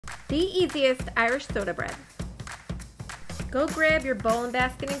The easiest Irish soda bread. Go grab your bowl and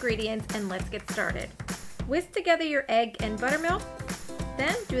basket ingredients and let's get started. Whisk together your egg and buttermilk.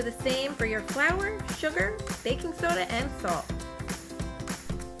 Then do the same for your flour, sugar, baking soda, and salt.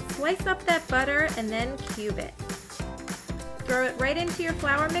 Slice up that butter and then cube it. Throw it right into your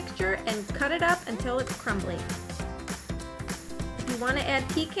flour mixture and cut it up until it's crumbly. If you want to add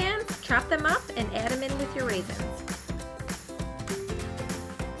pecans, chop them up and add them in with your raisins.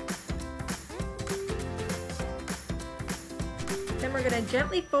 Then we're going to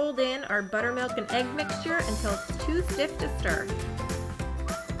gently fold in our buttermilk and egg mixture until it's too stiff to stir.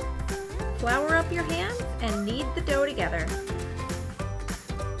 Flour up your hands and knead the dough together.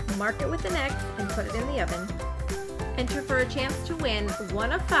 Mark it with an X and put it in the oven. Enter for a chance to win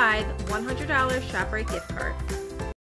one of 5 $100 ShopRite gift cards.